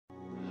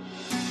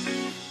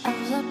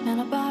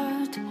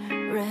about,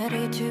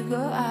 ready to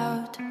go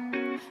out.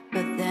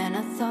 But then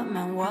I thought,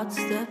 man, what's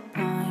the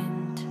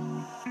point?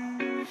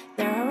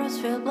 There are roads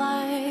filled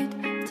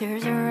blind,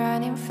 tears are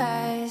running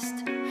fast.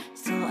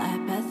 Still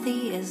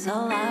apathy is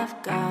all I've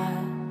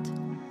got.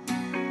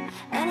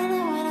 And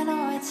I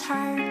know it's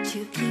hard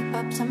to keep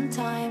up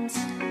sometimes.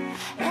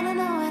 And I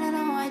know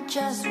I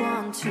just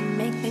want to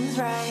make things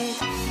right.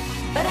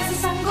 But as the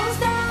sun goes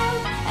down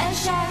and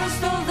shadows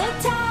fill the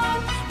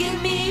town,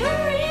 give me a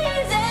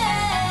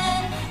reason,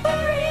 a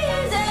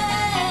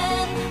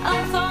reason.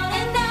 I'm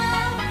falling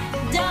down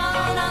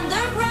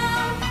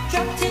underground,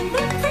 trapped in the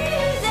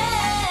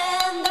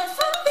prison. That's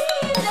what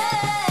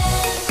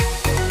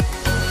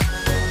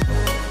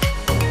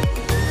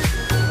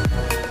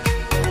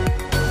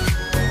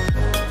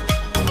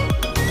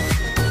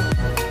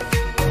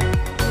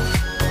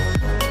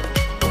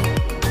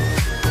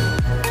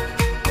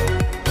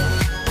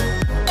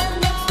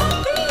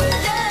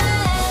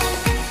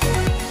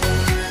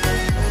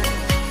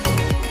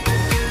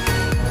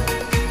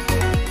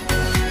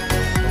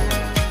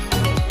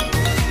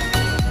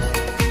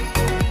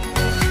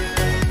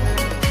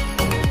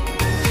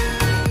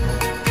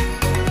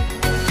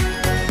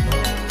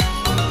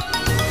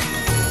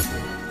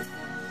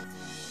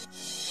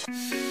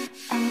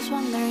I was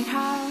wondering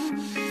how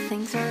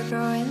things are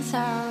going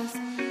south.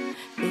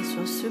 This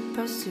was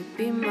supposed to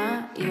be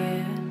my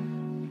year.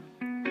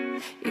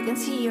 You can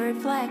see your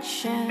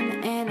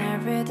reflection in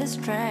every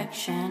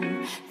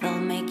distraction. They'll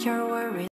make your worries